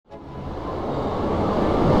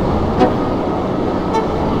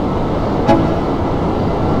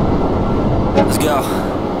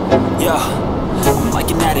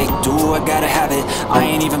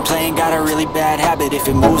been playing, got a really bad habit. If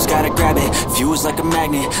it moves, gotta grab it. Fuse like a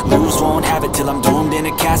magnet, lose, won't have it till I'm doomed in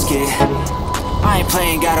a casket. I ain't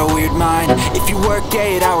playing, got a weird mind. If you work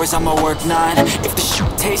 8 hours, I'ma work 9. If the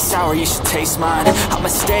shoot tastes sour, you should taste mine. I'ma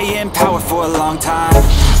stay in power for a long time.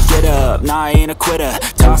 Get up, nah, I ain't a quitter.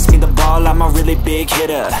 Toss me the ball, I'm a really big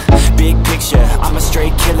hitter. Big picture, I'm a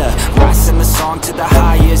straight killer. Rising the song to the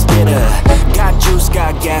highest bidder. Got juice,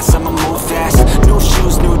 got gas, I'ma move fast. New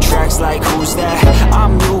shoes, new tracks, like who's that?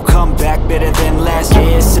 I'm new, come back, better than last.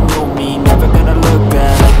 Yeah, it's a new me, never gonna